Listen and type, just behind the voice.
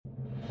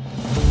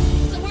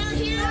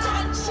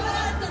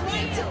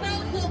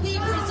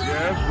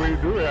we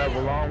do have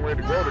a long way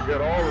to go to get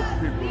all of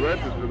the people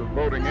registered of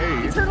voting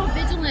age. Eternal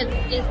vigilance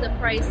is the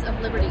price of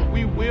liberty.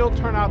 We will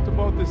turn out to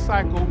vote this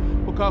cycle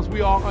because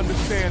we all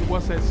understand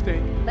what's at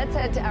stake. Let's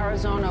head to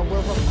Arizona, where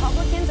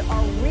Republicans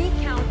are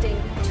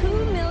recounting 2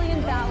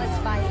 million ballots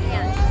by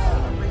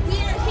hand. We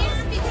are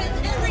here because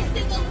every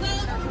single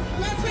vote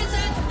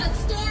represents a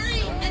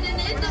story and an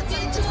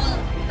individual.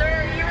 Sir,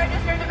 are you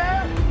registered to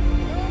vote?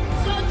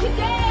 So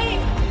today,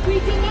 we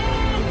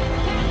demand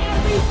that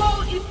every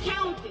vote is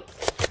counted.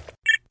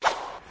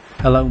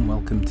 Hello and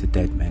welcome to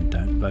Dead Men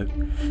Don't Vote.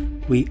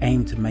 We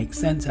aim to make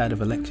sense out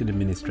of election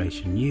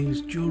administration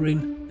news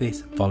during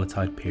this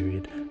volatile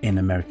period in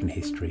American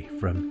history,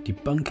 from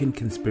debunking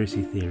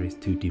conspiracy theories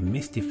to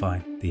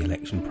demystifying the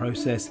election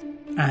process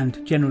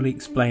and generally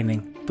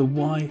explaining the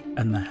why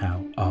and the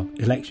how of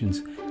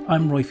elections.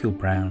 I'm Royfield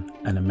Brown,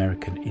 an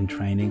American in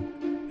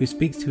training, who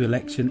speaks to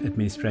election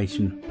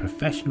administration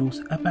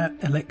professionals about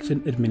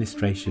election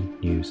administration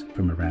news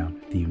from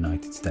around the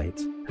United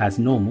States. As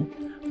normal,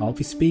 I'll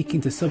be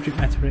speaking to subject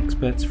matter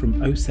experts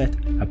from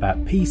OSET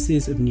about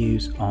pieces of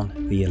news on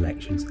the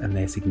elections and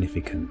their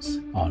significance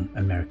on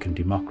American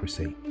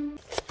democracy.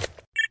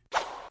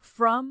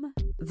 From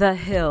The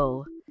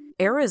Hill,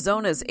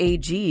 Arizona's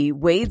AG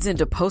wades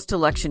into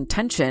post-election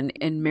tension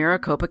in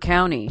Maricopa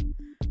County,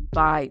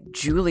 by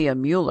Julia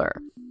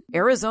Mueller.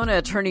 Arizona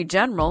Attorney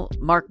General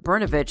Mark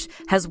Brnovich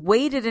has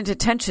waded into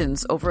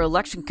tensions over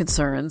election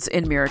concerns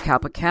in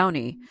Maricopa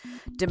County,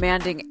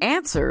 demanding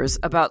answers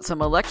about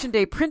some Election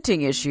Day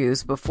printing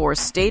issues before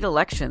state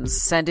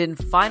elections send in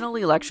final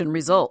election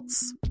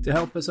results. To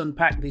help us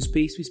unpack this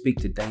piece, we speak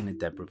to Dana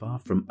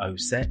Debrava from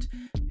OSET,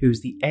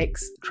 who's the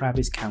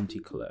ex-Travis County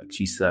clerk.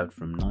 She served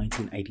from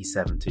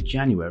 1987 to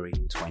January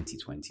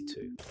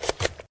 2022.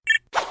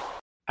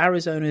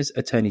 Arizona's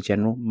Attorney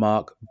General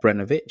Mark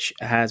Brnovich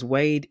has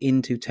waded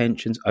into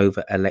tensions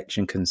over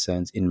election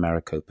concerns in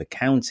Maricopa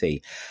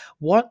County.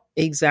 What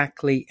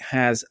exactly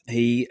has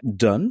he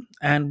done,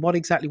 and what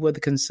exactly were the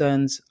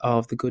concerns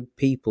of the good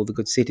people, the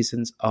good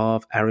citizens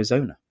of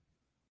Arizona?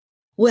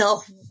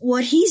 Well,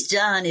 what he's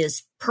done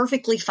is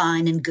perfectly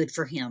fine and good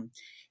for him.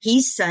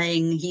 He's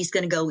saying he's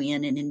going to go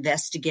in and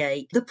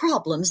investigate the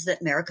problems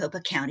that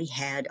Maricopa County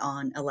had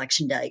on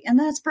Election Day, and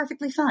that's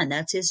perfectly fine.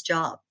 That's his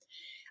job.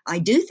 I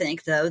do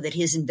think, though, that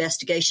his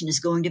investigation is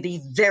going to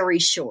be very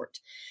short,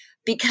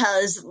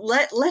 because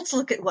let's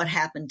look at what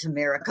happened to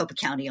Maricopa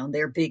County on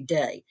their big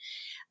day.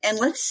 And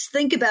let's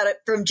think about it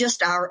from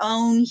just our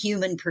own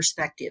human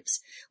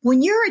perspectives.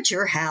 When you're at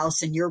your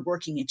house and you're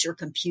working at your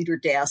computer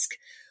desk,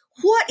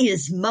 what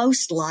is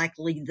most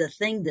likely the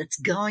thing that's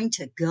going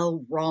to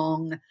go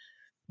wrong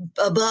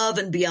above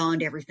and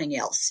beyond everything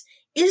else?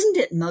 Isn't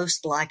it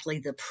most likely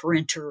the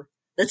printer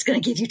that's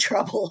going to give you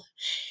trouble?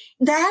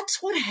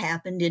 That's what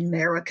happened in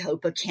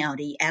Maricopa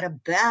County at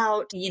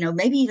about,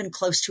 maybe even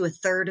close to a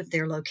third of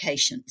their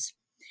locations.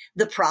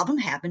 The problem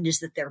happened is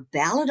that their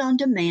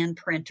ballot-on-demand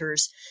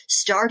printers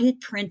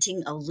started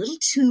printing a little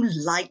too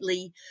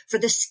lightly for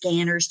the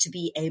scanners to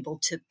be able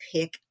to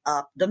pick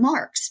up the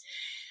marks.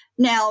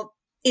 Now,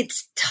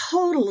 it's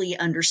totally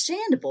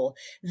understandable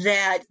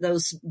that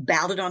those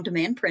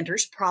ballot-on-demand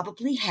printers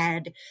probably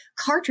had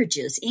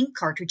ink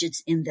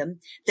cartridges in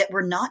them that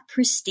were not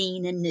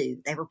pristine and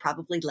new. They were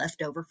probably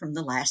left over from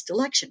the last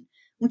election,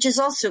 which is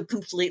also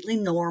completely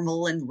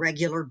normal and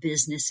regular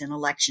business in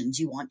elections.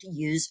 You want to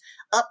use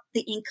up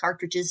the ink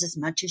cartridges as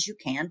much as you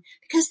can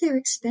because they're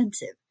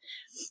expensive.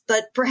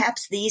 But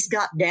perhaps these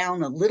got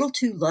down a little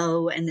too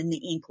low and then the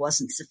ink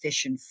wasn't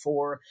sufficient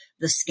for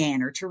the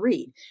scanner to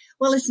read.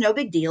 Well, it's no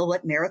big deal.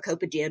 What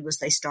Maricopa did was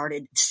they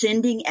started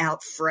sending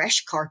out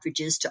fresh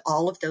cartridges to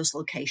all of those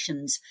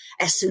locations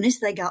as soon as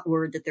they got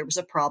word that there was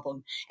a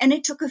problem. And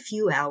it took a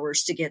few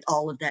hours to get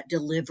all of that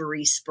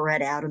delivery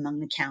spread out among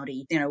the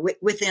county,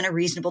 within a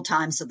reasonable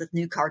time so that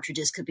new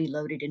cartridges could be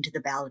loaded into the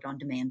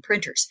ballot-on-demand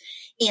printers.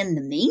 In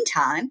the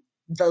meantime,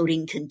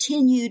 voting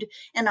continued,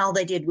 and all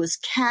they did was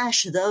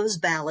cash those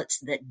ballots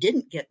that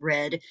didn't get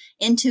read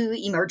into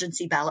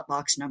emergency ballot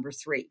box number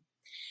 3.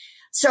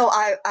 So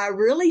I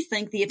really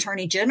think the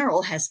Attorney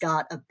General has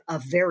got a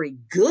very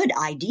good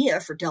idea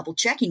for double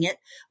checking it,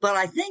 but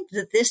I think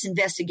that this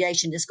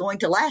investigation is going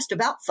to last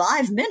about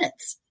 5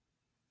 minutes.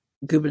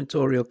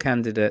 Gubernatorial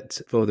candidate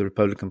for the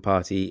Republican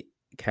Party,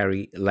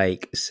 Kari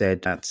Lake,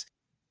 said that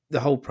the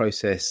whole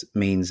process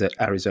means that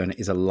Arizona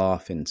is a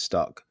laughing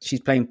stock. She's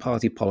playing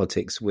party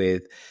politics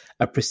with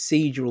a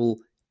procedural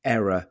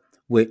error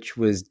which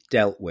was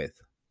dealt with,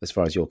 as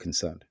far as you're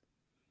concerned.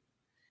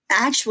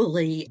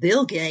 Actually,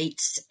 Bill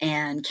Gates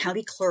and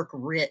County Clerk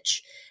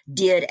Rich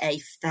did a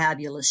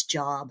fabulous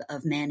job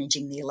of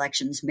managing the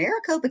elections.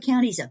 Maricopa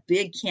County is a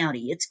big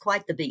county. It's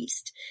quite the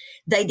beast.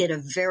 They did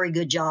a very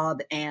good job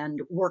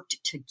and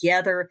worked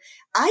together.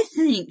 I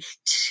think,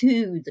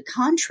 to the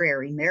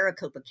contrary,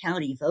 Maricopa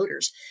County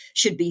voters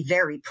should be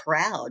very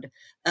proud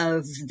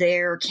of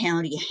their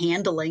county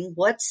handling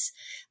what's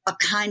a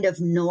kind of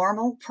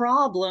normal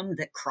problem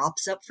that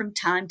crops up from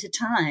time to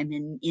time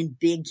in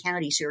big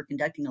counties who are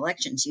conducting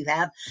elections. You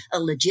have a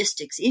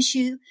logistics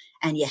issue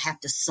and you have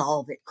to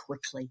solve it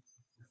quickly.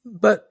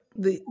 But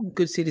the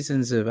good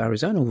citizens of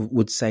Arizona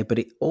would say, but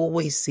it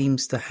always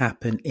seems to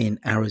happen in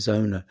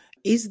Arizona.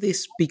 Is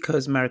this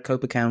because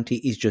Maricopa County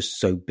is just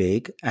so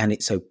big and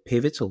it's so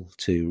pivotal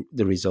to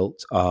the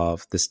results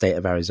of the state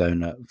of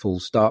Arizona, full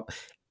stop?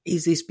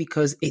 Is this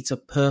because it's a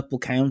purple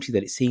county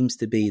that it seems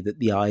to be that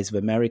the eyes of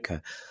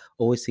America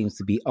always seems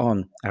to be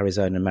on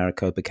Arizona,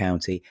 Maricopa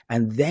County,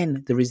 and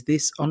then there is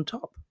this on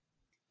top?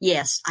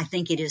 Yes, I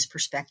think it is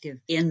perspective.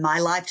 In my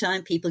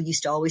lifetime, people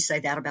used to always say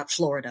that about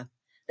Florida,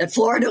 that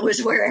Florida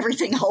was where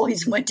everything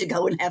always went to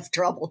go and have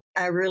trouble.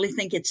 I really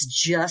think it's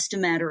just a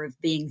matter of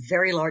being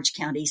very large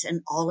counties,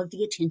 and all of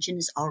the attention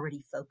is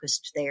already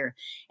focused there.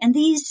 And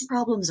these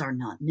problems are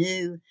not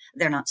new.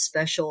 They're not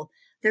special.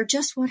 They're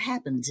just what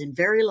happens in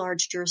very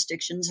large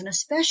jurisdictions, and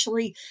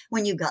especially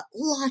when you've got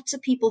lots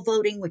of people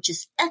voting, which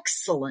is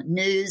excellent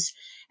news,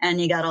 and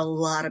you got a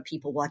lot of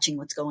people watching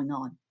what's going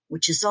on,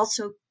 which is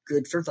also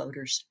good for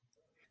voters.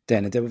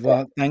 Dana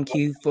Debevoise, thank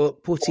you for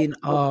putting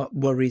our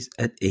worries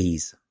at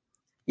ease.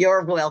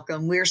 You're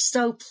welcome. We're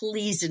so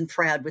pleased and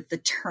proud with the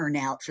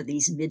turnout for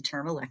these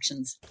midterm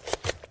elections.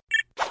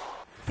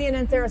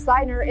 CNN's Sarah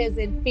Seidner is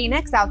in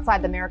Phoenix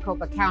outside the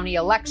Maricopa County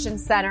Election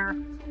Center.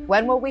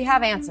 When will we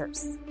have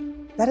answers?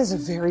 That is a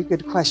very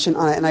good question,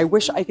 Anna, and I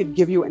wish I could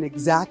give you an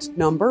exact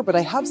number, but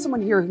I have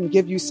someone here who can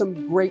give you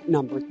some great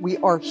numbers. We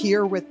are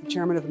here with the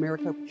chairman of the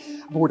Maricopa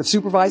Board of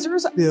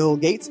Supervisors. Bill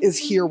Gates is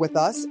here with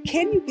us.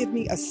 Can you give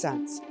me a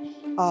sense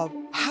of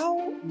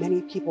how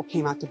many people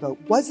came out to vote?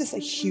 Was this a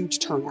huge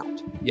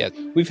turnout? Yeah,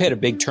 we've had a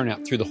big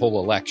turnout through the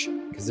whole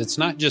election because it's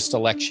not just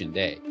election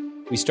day.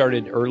 We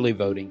started early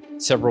voting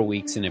several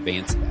weeks in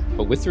advance of that.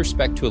 But with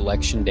respect to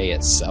election day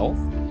itself,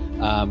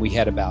 we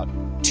had about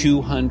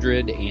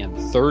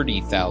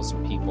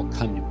 230,000 people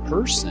come in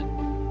person.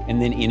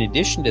 And then in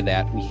addition to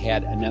that, we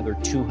had another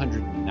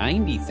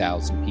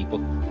 290,000 people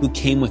who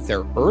came with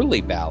their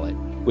early ballot,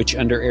 which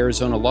under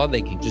Arizona law,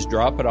 they can just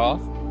drop it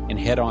off and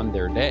head on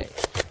their day.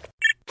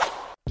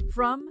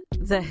 From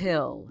The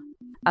Hill,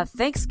 a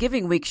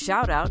Thanksgiving week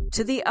shout out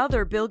to the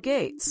other Bill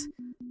Gates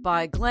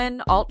by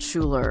Glenn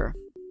Altshuler.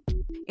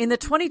 In the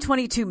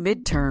 2022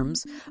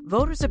 midterms,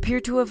 voters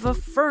appear to have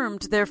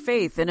affirmed their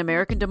faith in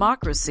American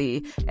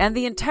democracy and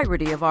the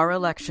integrity of our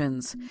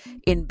elections.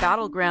 In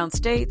battleground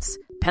states,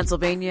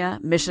 Pennsylvania,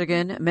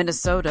 Michigan,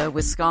 Minnesota,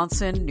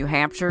 Wisconsin, New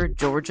Hampshire,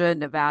 Georgia,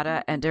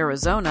 Nevada, and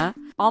Arizona,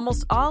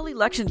 almost all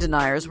election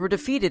deniers were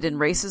defeated in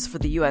races for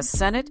the U.S.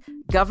 Senate,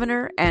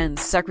 Governor, and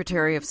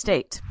Secretary of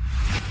State.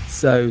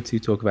 So to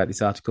talk about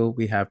this article,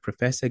 we have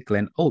Professor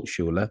Glenn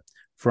Altshuler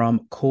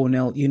from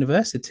Cornell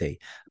University.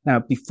 Now,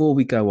 before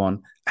we go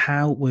on,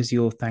 how was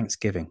your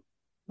Thanksgiving?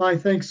 My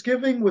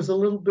Thanksgiving was a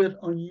little bit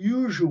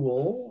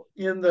unusual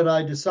in that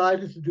I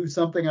decided to do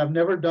something I've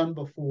never done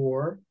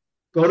before,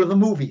 go to the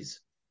movies.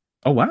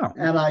 Oh, wow.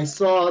 And I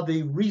saw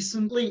the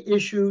recently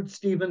issued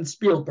Steven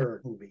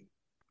Spielberg movie.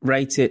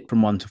 Rate it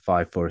from 1 to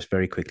 5 for us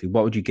very quickly.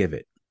 What would you give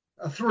it?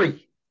 A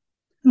 3.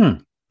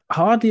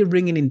 Hardly a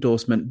ringing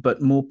endorsement,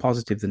 but more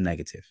positive than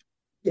negative.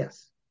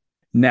 Yes.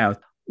 Now,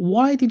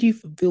 why did you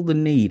feel the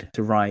need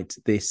to write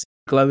this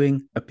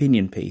glowing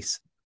opinion piece?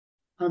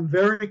 I'm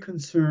very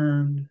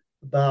concerned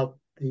about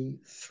the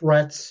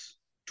threats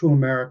to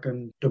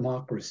American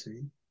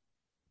democracy.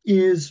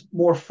 Is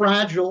more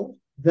fragile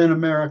than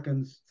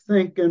Americans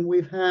think, and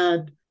we've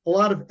had a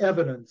lot of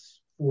evidence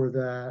for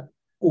that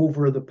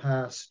over the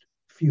past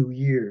few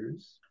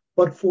years.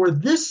 But for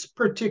this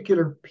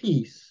particular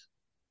piece,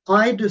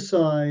 I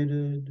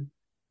decided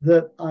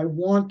that I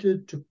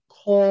wanted to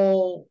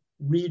call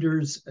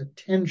readers'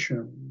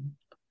 attention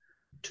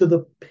to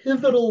the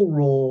pivotal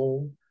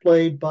role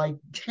played by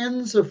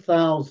tens of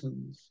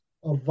thousands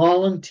of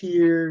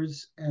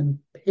volunteers and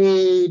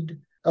paid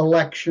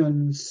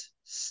elections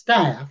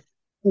staff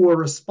who are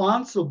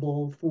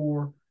responsible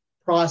for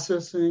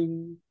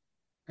processing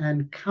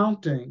and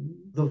counting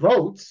the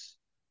votes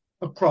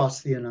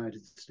across the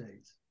United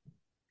States.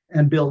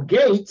 And Bill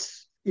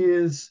Gates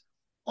is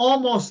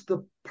almost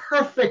the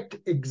perfect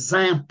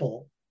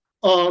example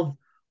of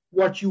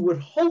what you would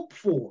hope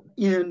for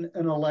in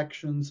an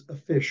elections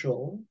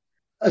official,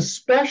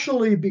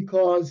 especially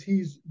because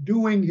he's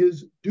doing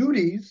his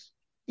duties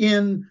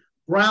in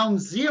ground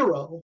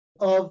zero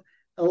of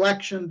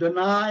election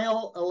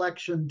denial,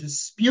 election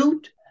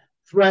dispute,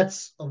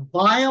 threats of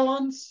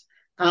violence,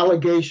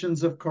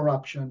 allegations of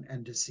corruption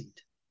and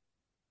deceit.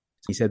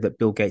 He said that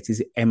Bill Gates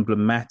is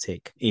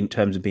emblematic in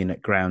terms of being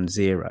at ground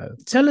zero.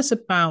 Tell us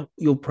about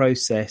your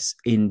process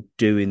in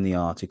doing the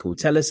article.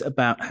 Tell us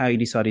about how you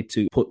decided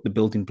to put the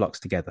building blocks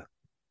together.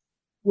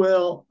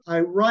 Well, I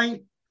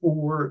write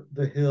for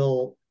The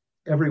Hill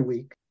every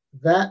week.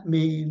 That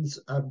means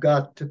I've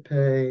got to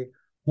pay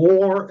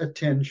more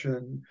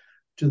attention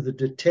to the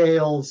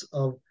details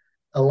of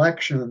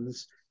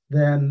elections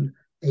than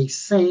a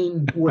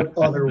sane would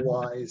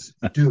otherwise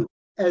do.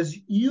 As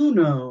you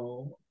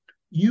know,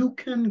 you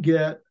can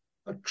get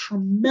a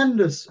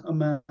tremendous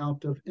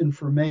amount of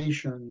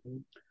information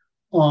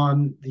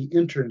on the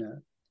internet.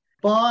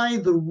 By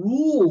the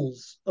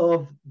rules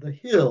of The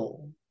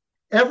Hill,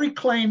 every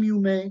claim you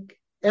make,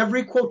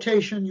 every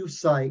quotation you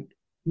cite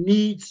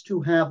needs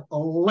to have a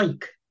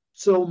link.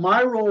 So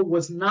my role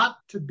was not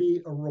to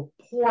be a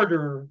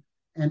reporter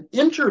and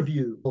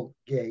interview Bill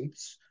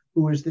Gates,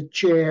 who is the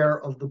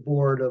chair of the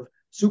Board of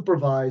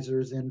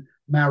Supervisors in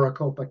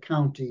Maricopa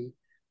County,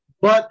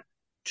 but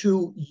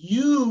to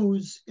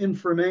use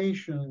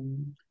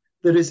information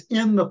that is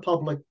in the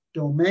public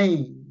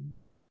domain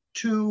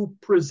to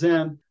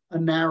present a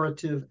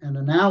narrative and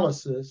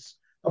analysis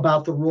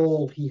about the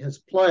role he has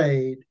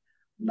played,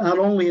 not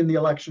only in the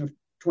election of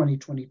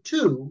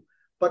 2022,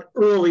 but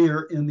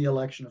earlier in the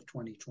election of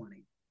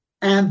 2020,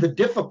 and the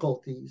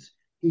difficulties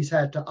he's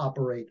had to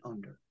operate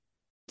under.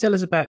 Tell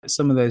us about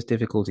some of those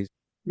difficulties.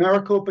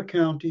 Maricopa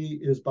County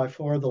is by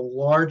far the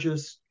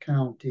largest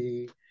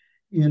county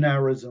in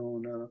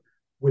Arizona,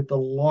 with the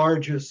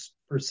largest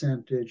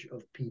percentage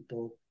of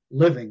people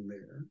living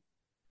there.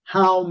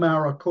 How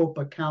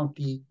Maricopa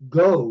County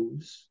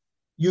goes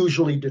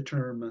usually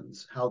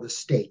determines how the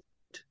state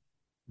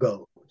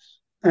goes.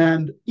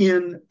 And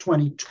in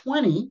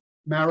 2020,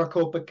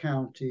 Maricopa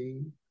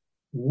County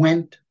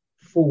went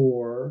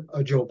for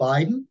Joe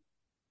Biden.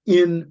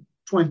 In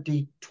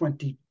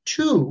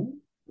 2022,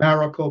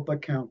 Maricopa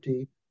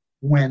County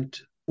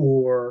went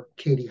for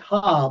Katie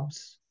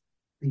Hobbs,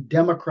 the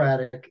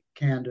Democratic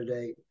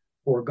candidate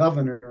for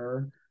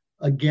governor,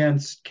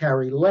 against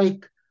Kari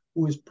Lake,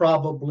 who is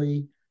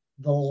probably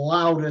the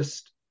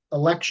loudest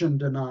election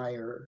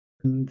denier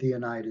in the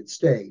United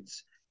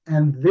States.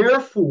 And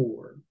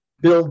therefore,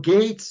 Bill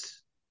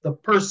Gates, the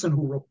person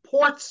who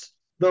reports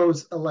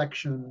those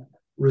election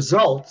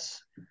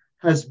results,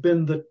 has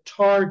been the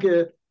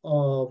target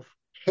of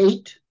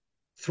hate,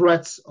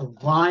 threats of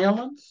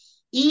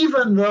violence,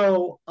 even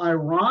though,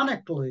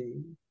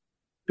 ironically,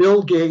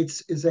 Bill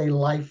Gates is a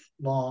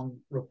lifelong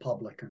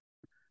Republican.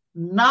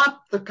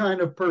 Not the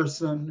kind of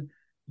person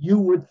you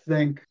would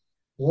think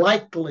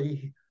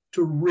likely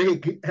to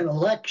rig an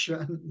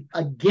election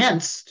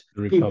against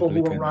people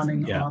who are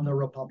running on the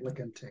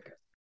Republican ticket.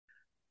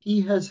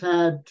 He has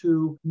had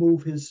to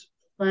move his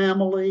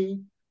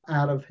family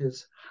out of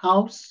his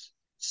house,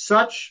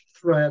 such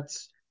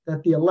threats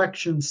that the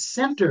election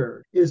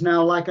center is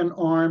now like an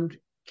armed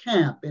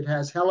camp. It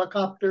has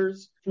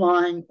helicopters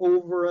flying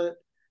over it,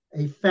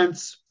 a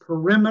fence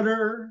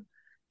perimeter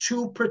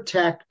to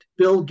protect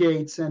Bill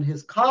Gates and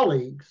his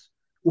colleagues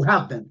who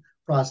have been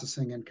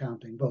processing and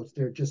counting votes.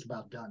 They're just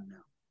about done now.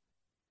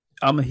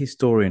 I'm a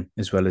historian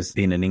as well as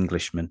being an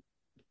Englishman.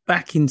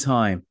 Back in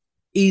time,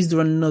 is there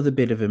another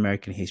bit of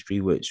American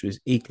history which was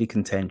equally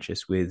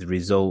contentious with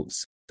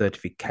results,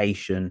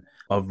 certification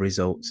of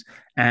results,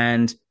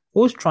 and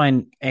always try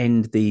and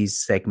end these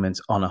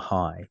segments on a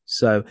high?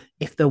 So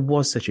if there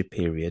was such a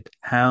period,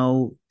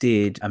 how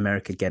did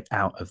America get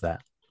out of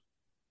that?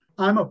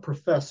 I'm a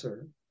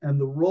professor, and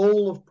the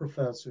role of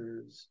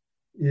professors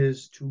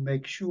is to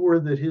make sure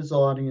that his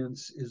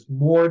audience is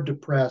more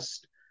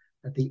depressed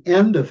at the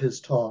end of his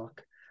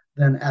talk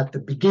than at the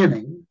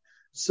beginning.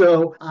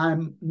 So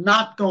I'm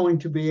not going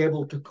to be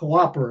able to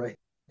cooperate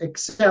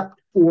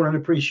except for an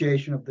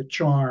appreciation of the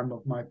charm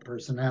of my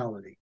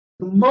personality.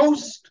 The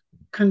most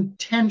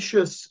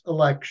contentious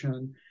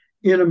election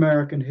in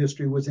American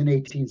history was in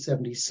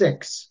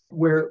 1876,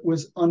 where it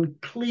was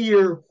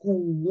unclear who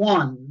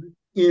won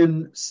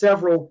in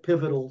several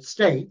pivotal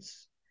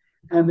states.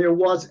 And there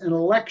was an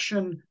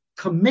election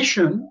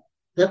commission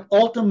that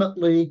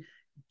ultimately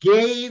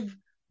gave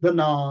the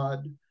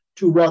nod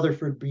to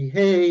Rutherford B.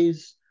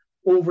 Hayes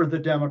over the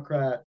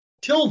Democrat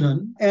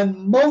Tilden. And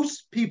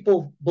most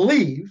people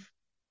believe,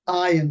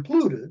 I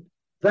included,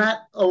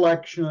 that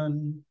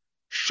election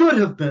should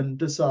have been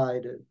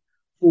decided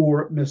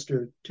for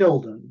Mr.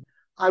 Tilden.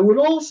 I would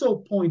also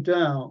point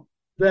out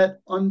that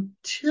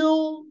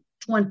until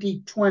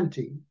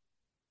 2020,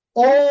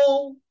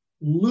 all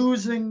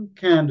losing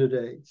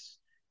candidates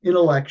in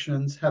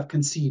elections have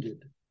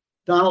conceded.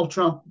 Donald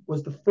Trump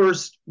was the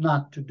first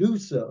not to do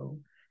so.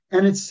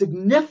 And it's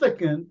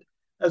significant,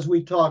 as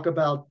we talk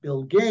about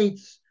Bill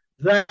Gates,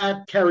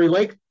 that Kari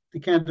Lake, the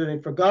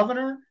candidate for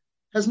governor,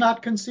 has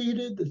not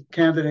conceded. The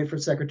candidate for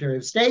Secretary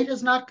of State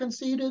has not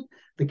conceded.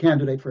 The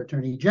candidate for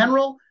Attorney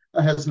General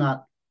has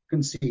not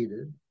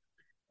conceded.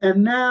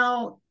 And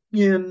now,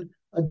 in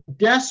a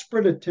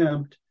desperate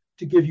attempt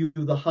to give you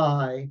the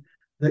high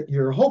that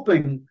you're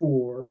hoping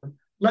for,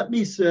 let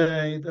me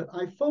say that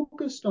I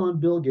focused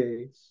on Bill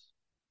Gates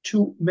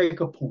to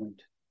make a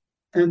point.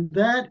 And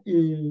that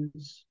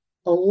is,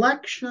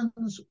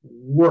 elections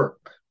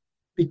work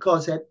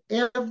because at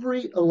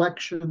every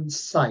election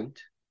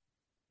site,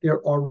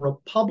 there are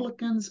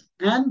Republicans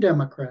and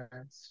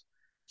Democrats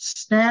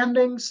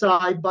standing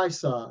side by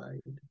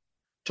side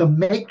to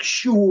make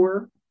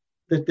sure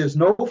that there's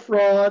no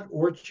fraud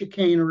or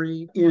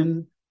chicanery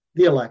in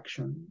the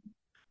election.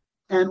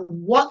 And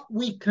what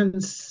we can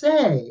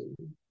say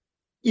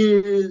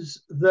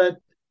is that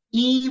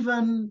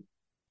even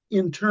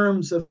in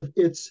terms of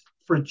its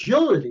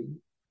fragility,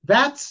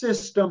 that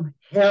system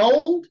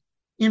held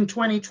in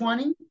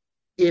 2020.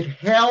 It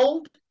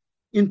held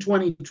in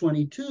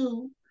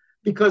 2022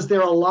 because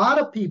there are a lot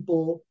of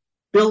people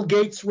Bill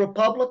Gates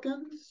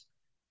Republicans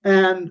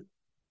and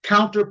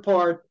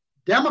counterpart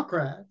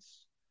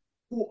Democrats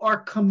who are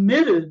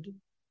committed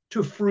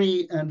to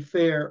free and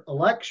fair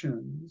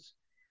elections.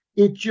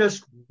 It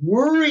just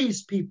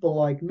worries people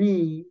like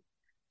me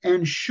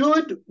and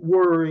should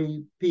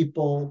worry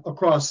people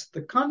across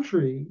the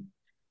country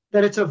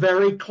that it's a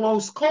very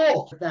close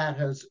call. That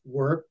has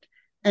worked,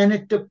 and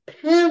it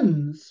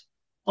depends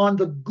on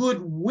the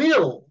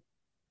goodwill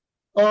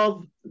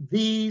of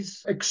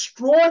these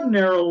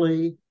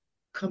extraordinarily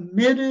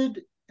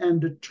committed and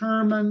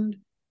determined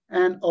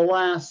and,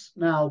 alas,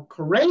 now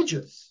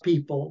courageous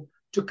people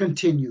to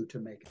continue to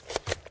make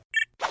it.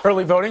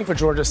 Early voting for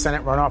Georgia's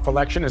Senate runoff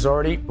election has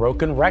already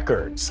broken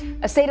records.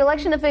 A state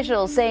election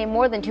officials say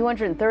more than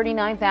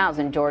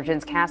 239,000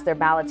 Georgians cast their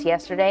ballots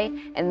yesterday,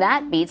 and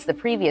that beats the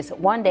previous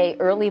one-day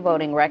early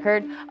voting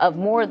record of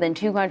more than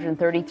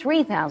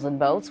 233,000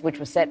 votes, which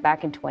was set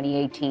back in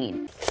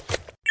 2018.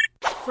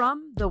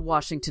 From The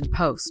Washington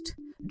Post,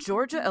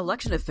 Georgia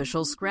election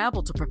officials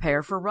scramble to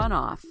prepare for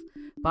runoff,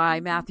 by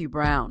Matthew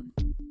Brown.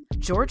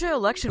 Georgia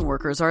election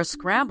workers are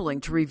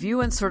scrambling to review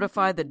and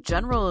certify the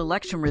general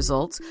election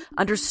results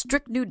under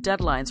strict new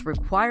deadlines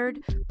required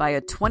by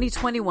a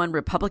 2021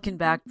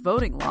 Republican-backed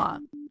voting law,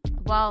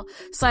 while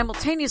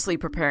simultaneously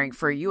preparing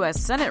for a U.S.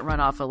 Senate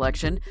runoff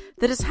election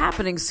that is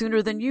happening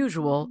sooner than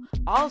usual,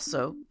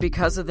 also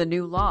because of the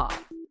new law.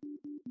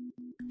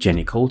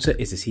 Jenya Coulter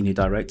is the Senior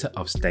Director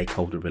of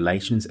Stakeholder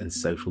Relations and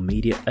Social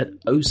Media at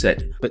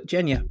OSED. But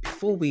Jenya,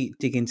 before we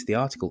dig into the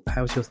article,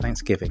 how was your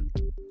Thanksgiving?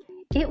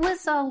 It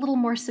was a little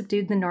more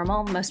subdued than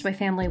normal. Most of my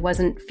family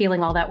wasn't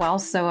feeling all that well,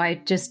 so I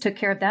just took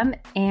care of them,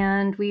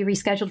 and we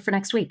rescheduled for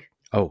next week.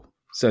 Oh,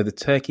 so the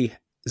turkey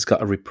has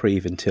got a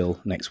reprieve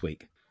until next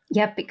week?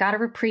 Yep, it got a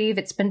reprieve.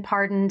 It's been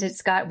pardoned.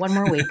 It's got one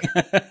more week.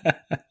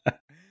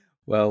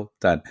 Well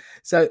done.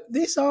 So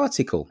this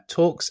article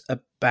talks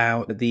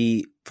about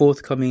the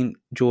forthcoming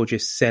Georgia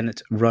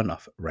Senate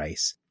runoff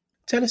race.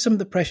 Tell us some of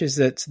the pressures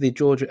that the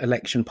Georgia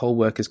election poll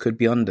workers could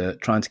be under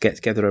trying to get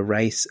together a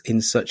race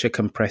in such a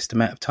compressed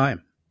amount of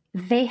time.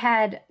 They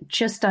had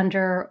just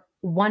under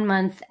 1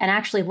 month, and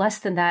actually less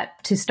than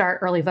that, to start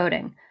early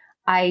voting.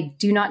 I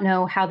do not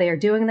know how they are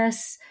doing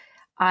this.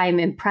 I'm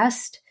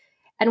impressed.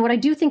 And what I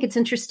do think it's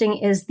interesting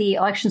is the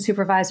election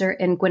supervisor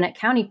in Gwinnett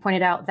County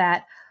pointed out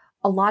that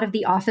a lot of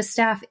the office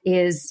staff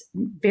is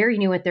very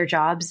new at their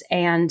jobs,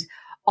 and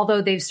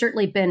although they've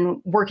certainly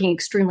been working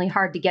extremely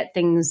hard to get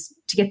things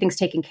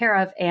taken care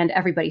of and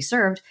everybody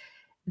served,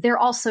 they're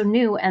also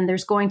new, and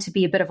there's going to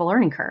be a bit of a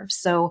learning curve.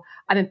 So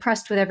I'm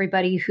impressed with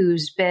everybody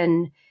who's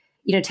been,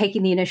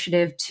 taking the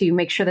initiative to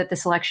make sure that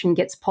this election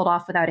gets pulled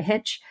off without a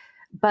hitch.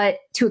 But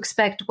to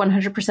expect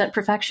 100%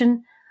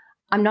 perfection,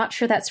 I'm not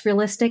sure that's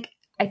realistic.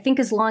 I think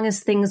as long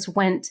as things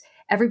went,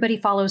 everybody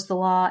follows the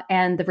law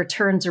and the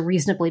returns are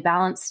reasonably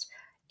balanced,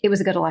 it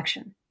was a good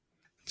election.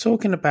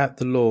 Talking about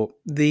the law,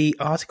 the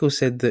article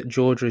said that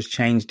Georgia has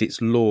changed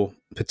its law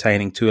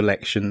pertaining to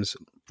elections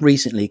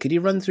recently. Could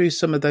you run through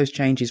some of those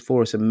changes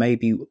for us and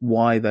maybe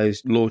why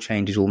those law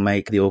changes will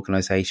make the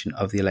organisation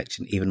of the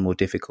election even more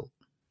difficult?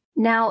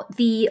 Now,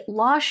 the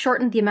law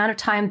shortened the amount of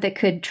time that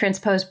could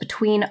transpose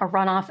between a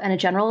runoff and a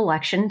general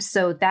election.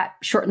 So that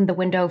shortened the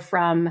window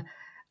from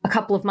a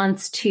couple of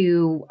months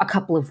to a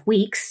couple of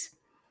weeks.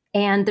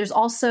 And there's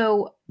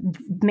also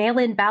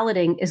mail-in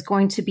balloting is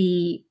going to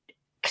be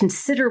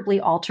considerably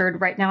altered.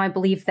 Right now, I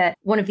believe that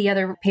one of the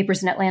other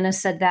papers in Atlanta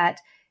said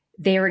that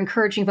they're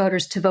encouraging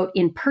voters to vote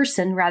in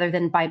person rather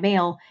than by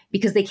mail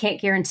because they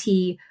can't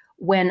guarantee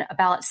when a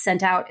ballot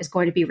sent out is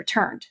going to be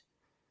returned.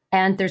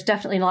 And there's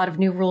definitely a lot of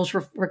new rules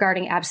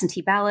regarding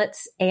absentee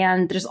ballots.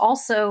 And there's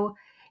also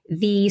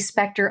the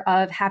specter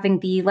of having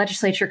the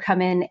legislature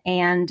come in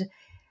and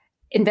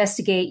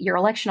investigate your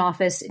election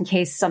office in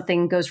case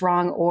something goes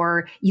wrong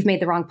or you've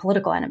made the wrong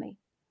political enemy.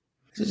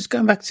 So just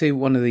going back to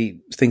one of the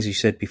things you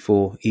said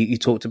before, you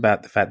talked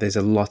about the fact there's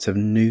a lot of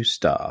new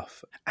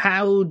staff.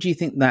 How do you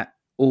think that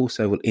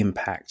also will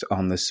impact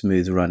on the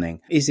smooth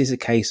running? Is this a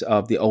case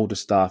of the older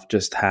staff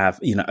just have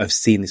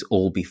seen this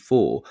all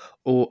before,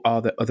 or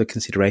are there other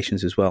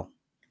considerations as well?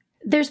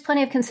 There's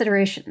plenty of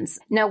considerations.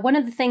 Now, one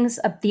of the things,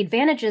 the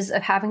advantages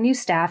of having new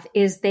staff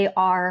is they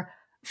are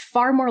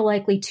far more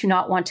likely to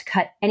not want to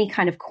cut any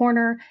kind of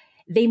corner.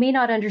 They may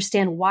not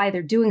understand why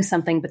they're doing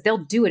something, but they'll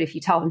do it if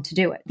you tell them to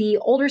do it. The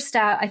older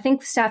staff, I think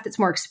the staff that's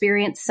more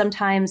experienced,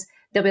 sometimes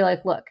they'll be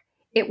like, look,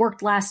 it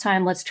worked last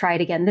time, let's try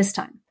it again this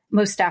time.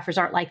 Most staffers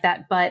aren't like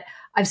that, but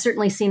I've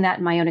certainly seen that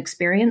in my own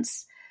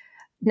experience.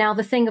 Now,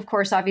 the thing, of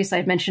course, obviously,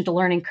 I mentioned a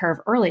learning curve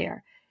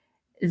earlier.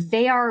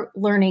 They are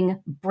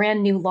learning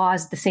brand new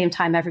laws at the same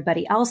time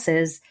everybody else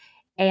is.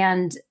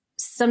 And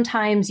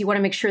sometimes you want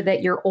to make sure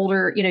that your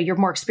older, your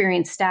more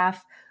experienced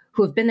staff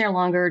who have been there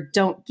longer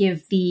don't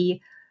give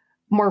the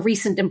more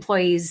recent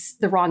employees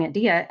the wrong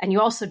idea. And you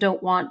also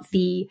don't want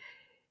the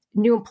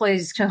new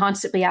employees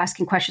constantly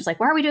asking questions like,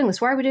 why are we doing this?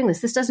 Why are we doing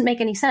this? This doesn't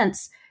make any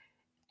sense.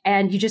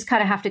 And you just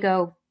kind of have to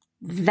go,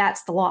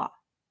 that's the law.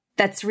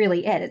 That's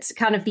really it. It's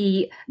kind of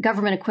the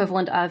government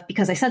equivalent of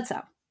because I said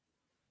so.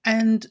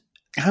 And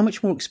how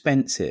much more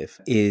expensive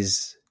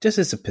is Just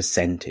as a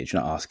percentage,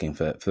 not asking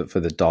for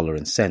the dollar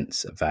and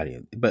cents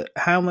value, but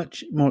how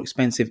much more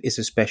expensive is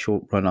a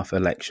special runoff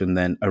election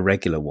than a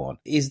regular one?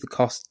 Is the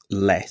cost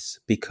less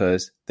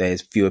because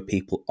there's fewer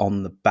people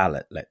on the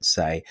ballot, let's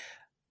say?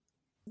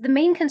 The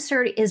main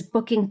concern is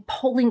booking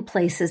polling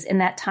places in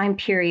that time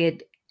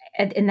period,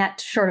 in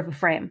that short of a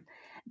frame.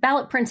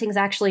 Ballot printing is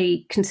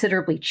actually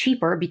considerably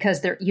cheaper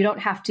because you don't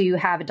have to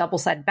have a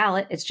double-sided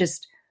ballot. It's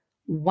just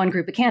one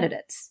group of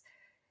candidates.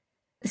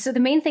 So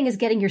the main thing is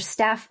getting your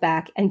staff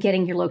back and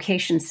getting your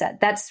location set.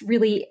 That's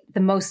really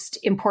the most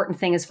important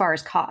thing as far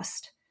as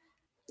cost.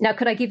 Now,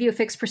 could I give you a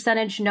fixed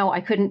percentage? No,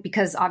 I couldn't,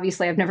 because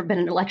obviously I've never been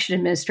an election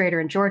administrator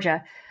in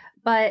Georgia.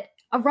 But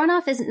a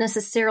runoff isn't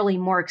necessarily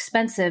more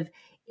expensive.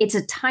 It's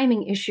a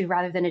timing issue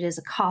rather than it is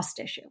a cost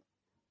issue.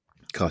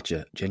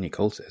 Gotcha. Jenya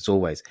Coulter, as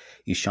always,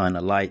 you shine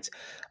a light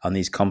on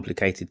these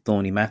complicated,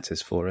 thorny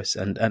matters for us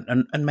and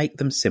make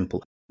them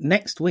simple.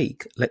 Next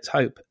week, let's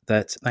hope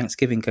that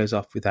Thanksgiving goes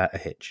off without a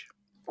hitch.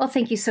 Well,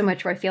 thank you so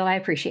much, Roifield. I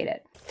appreciate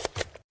it.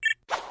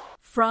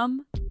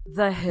 From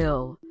The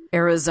Hill,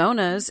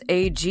 Arizona's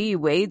AG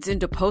wades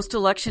into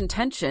post-election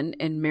tension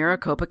in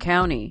Maricopa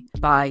County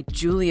by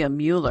Julia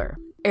Mueller.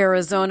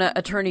 Arizona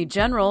Attorney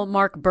General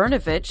Mark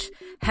Brnovich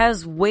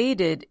has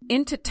waded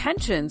into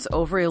tensions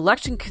over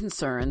election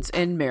concerns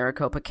in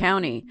Maricopa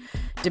County,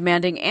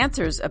 demanding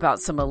answers about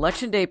some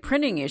Election Day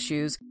printing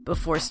issues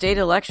before state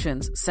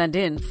elections send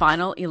in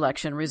final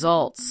election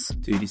results.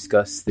 To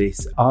discuss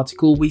this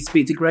article, we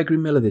speak to Gregory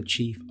Miller, the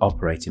Chief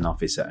Operating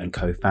Officer and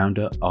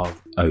co-founder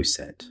of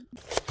OSED.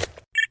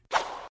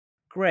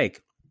 Greg,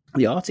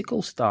 the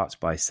article starts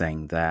by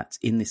saying that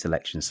in this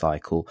election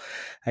cycle,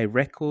 a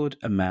record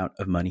amount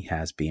of money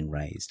has been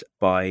raised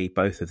by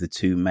both of the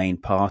two main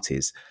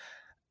parties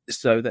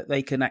so that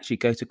they can actually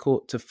go to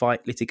court to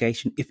fight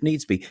litigation if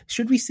needs be.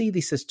 Should we see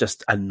this as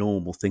just a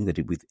normal thing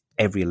that with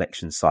every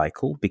election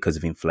cycle, because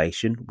of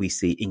inflation, we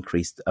see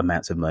increased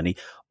amounts of money,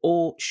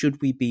 or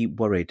should we be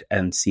worried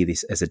and see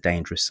this as a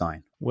dangerous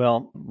sign?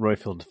 Well,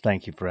 Roifield,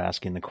 thank you for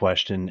asking the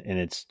question, and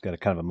it's got a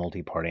kind of a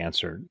multi-part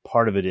answer.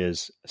 Part of it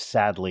is,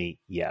 sadly,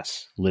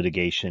 yes,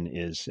 litigation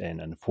is an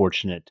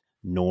unfortunate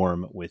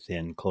norm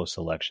within close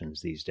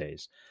elections these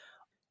days.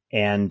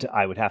 And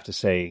I would have to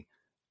say,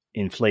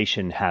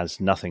 inflation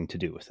has nothing to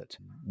do with it.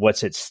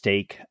 What's at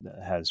stake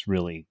has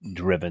really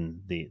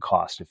driven the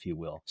cost, if you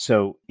will.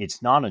 So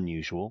it's not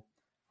unusual.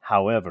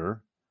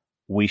 However,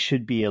 we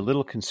should be a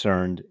little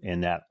concerned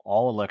in that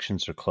all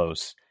elections are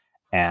close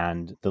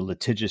and the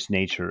litigious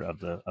nature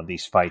of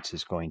these fights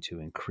is going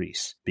to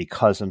increase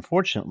because,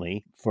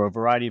 unfortunately, for a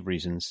variety of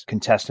reasons,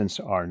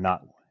 contestants are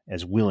not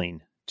as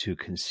willing to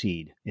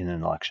concede in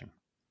an election.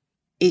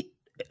 It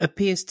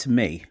appears to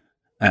me,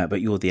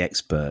 but you're the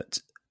expert,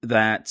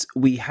 that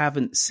we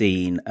haven't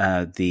seen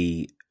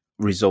the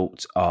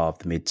results of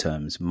the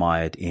midterms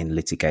mired in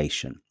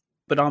litigation.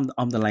 But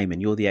I'm the layman,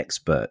 you're the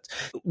expert.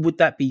 Would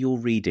that be your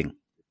reading?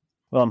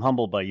 Well, I'm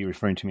humbled by you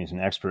referring to me as an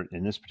expert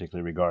in this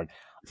particular regard.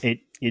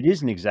 It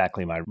isn't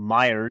exactly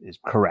mired is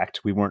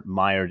correct. We weren't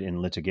mired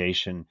in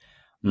litigation.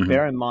 Mm-hmm.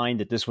 Bear in mind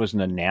that this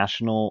wasn't a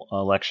national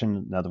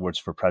election. In other words,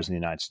 for President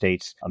of the United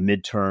States, a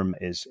midterm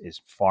is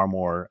far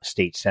more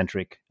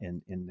state-centric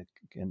in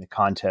the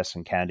contests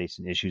and candidates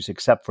and issues,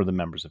 except for the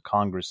members of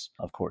Congress,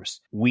 of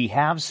course. We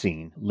have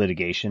seen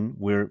litigation.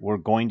 We're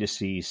going to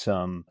see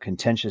some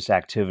contentious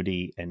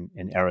activity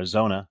in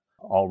Arizona.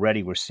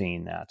 Already we're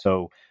seeing that.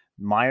 So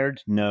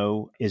mired,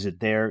 no. Is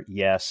it there?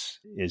 Yes.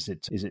 Is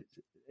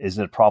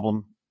it a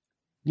problem?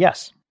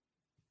 Yes.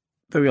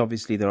 Very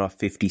obviously, there are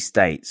 50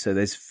 states, so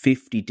there's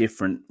 50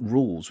 different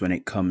rules when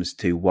it comes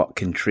to what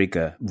can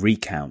trigger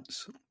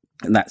recounts.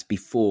 And that's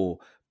before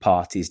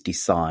parties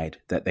decide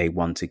that they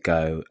want to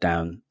go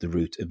down the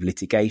route of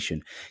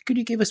litigation. Could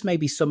you give us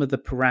maybe some of the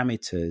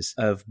parameters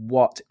of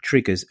what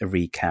triggers a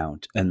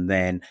recount, and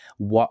then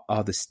what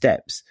are the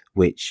steps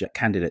which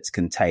candidates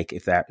can take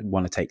if they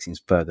want to take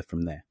things further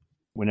from there?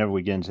 Whenever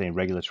we get into any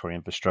regulatory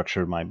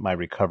infrastructure, my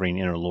recovering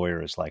inner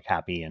lawyer is like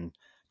happy and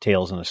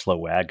tails in a slow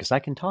wag because I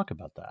can talk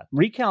about that.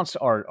 Recounts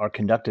are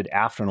conducted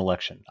after an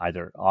election,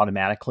 either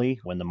automatically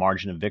when the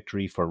margin of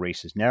victory for a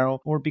race is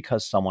narrow, or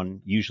because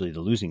someone, usually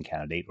the losing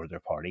candidate or their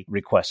party,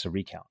 requests a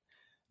recount.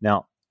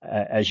 Now,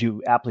 as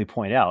you aptly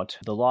point out,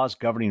 the laws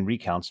governing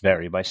recounts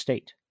vary by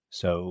state.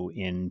 So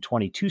in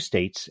 22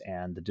 states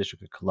and the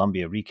District of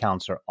Columbia,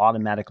 recounts are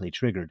automatically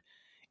triggered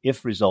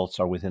if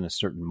results are within a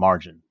certain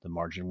margin. The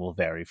margin will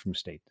vary from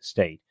state to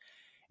state.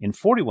 In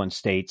 41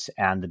 states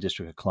and the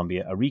District of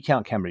Columbia, a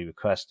recount can be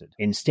requested.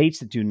 In states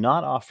that do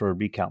not offer a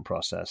recount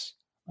process,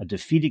 a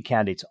defeated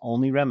candidate's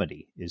only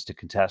remedy is to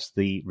contest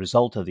the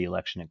result of the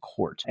election in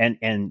court.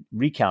 And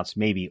recounts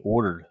may be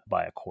ordered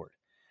by a court.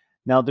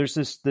 Now, there's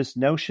this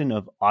notion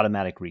of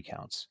automatic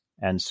recounts.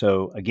 And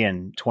so,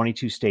 again,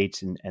 22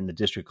 states and the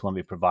District of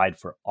Columbia provide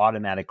for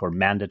automatic or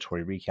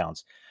mandatory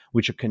recounts,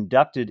 which are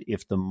conducted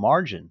if the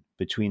margin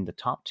between the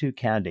top two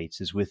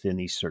candidates is within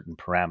these certain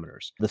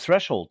parameters. The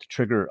threshold to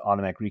trigger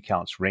automatic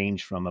recounts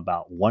range from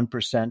about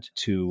 1%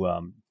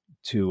 to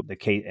to the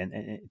case,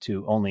 and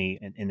to only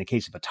in the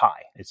case of a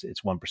tie, it's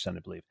 1%, I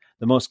believe.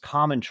 The most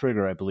common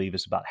trigger, I believe,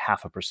 is about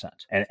 0.5%.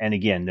 And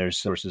again, there's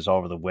sources all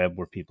over the web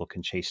where people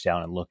can chase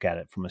down and look at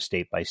it from a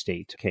state by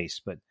state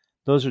case, but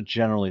those are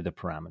generally the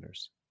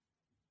parameters.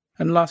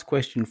 And last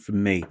question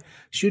from me: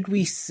 should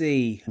we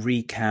see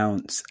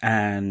recounts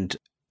and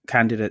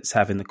candidates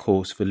having the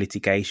cause for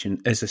litigation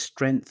as a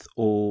strength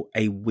or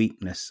a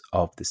weakness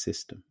of the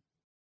system?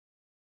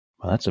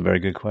 Well, that's a very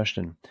good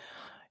question.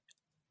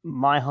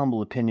 My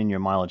humble opinion, your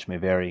mileage may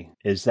vary,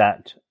 is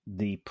that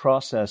the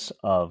process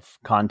of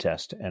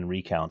contest and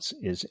recounts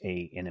is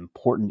an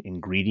important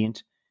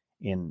ingredient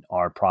in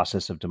our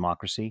process of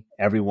democracy.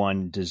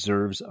 Everyone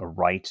deserves a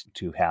right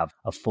to have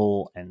a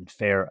full and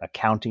fair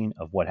accounting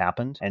of what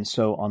happened. And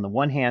so on the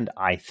one hand,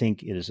 I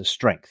think it is a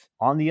strength.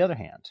 On the other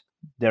hand,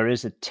 there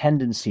is a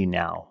tendency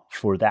now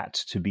for that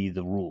to be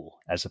the rule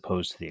as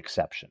opposed to the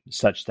exception,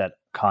 such that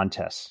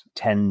contests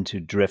tend to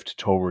drift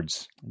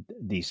towards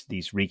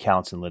these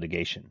recounts and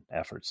litigation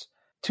efforts.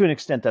 To an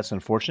extent, that's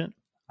unfortunate.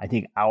 I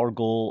think our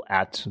goal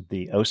at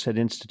the OSET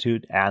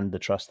Institute and the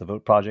Trust the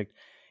Vote Project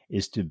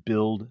is to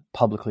build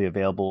publicly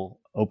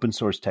available open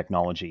source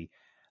technology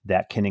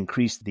that can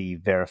increase the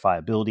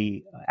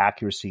verifiability,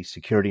 accuracy,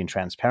 security, and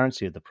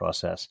transparency of the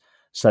process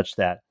such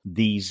that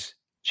these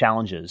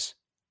challenges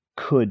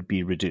could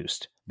be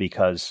reduced.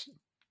 Because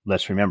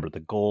let's remember,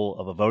 the goal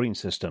of a voting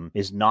system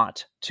is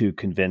not to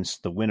convince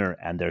the winner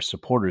and their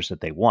supporters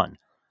that they won.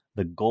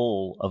 The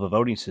goal of a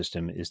voting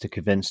system is to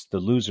convince the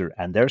loser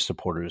and their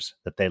supporters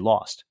that they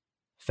lost,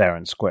 fair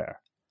and square.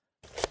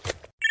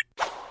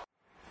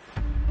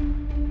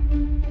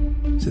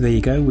 So there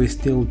you go. We're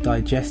still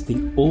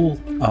digesting all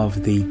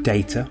of the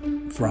data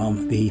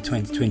from the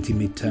 2020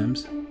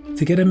 midterms.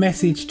 To get a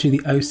message to the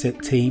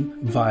OSET team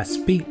via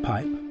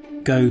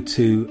SpeakPipe, go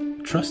to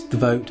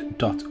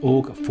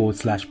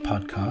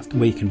trustthevote.org/podcast,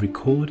 where you can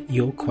record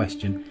your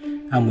question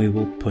and we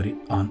will put it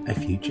on a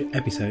future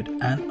episode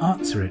and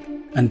answer it.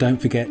 And don't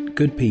forget,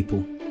 good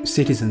people,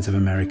 citizens of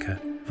America,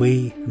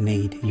 we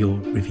need your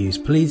reviews.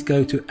 Please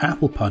go to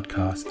Apple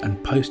Podcasts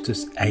and post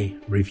us a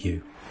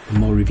review. The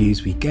more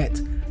reviews we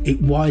get, it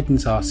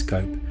widens our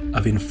scope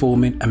of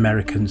informing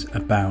Americans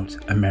about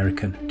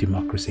American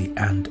democracy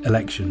and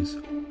elections.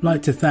 I'd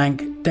like to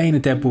thank Dana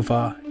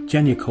Debwavar,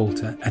 Jenya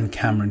Coulter and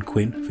Cameron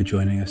Quinn for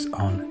joining us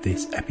on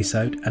this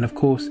episode, and of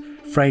course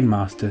Frayne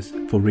Masters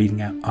for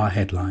reading out our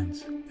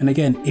headlines. And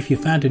again, if you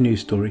found a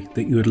news story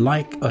that you would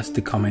like us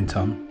to comment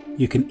on,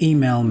 you can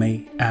email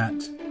me at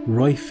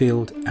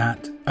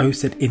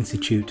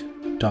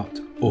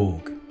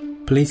royfield@osetinstitute.org.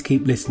 Please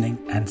keep listening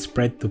and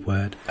spread the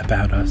word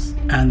about us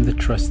and the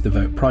Trust the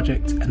Vote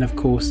project, and of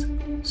course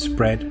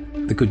spread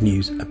the good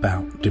news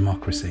about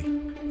democracy.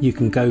 You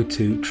can go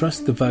to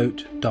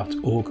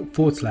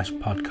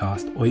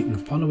trustthevote.org/podcast, or you can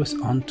follow us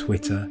on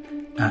Twitter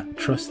at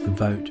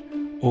trustthevote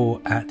or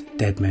at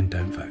Dead Men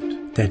Don't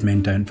Vote. Dead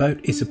Men Don't Vote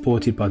is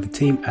supported by the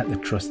team at the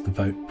Trust the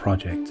Vote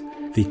project.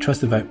 The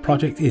Trust the Vote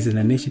project is an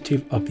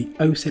initiative of the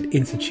OSET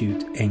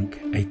Institute, Inc.,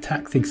 a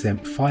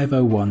tax-exempt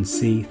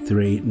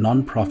 501c3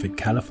 non-profit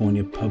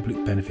California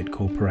public benefit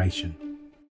corporation.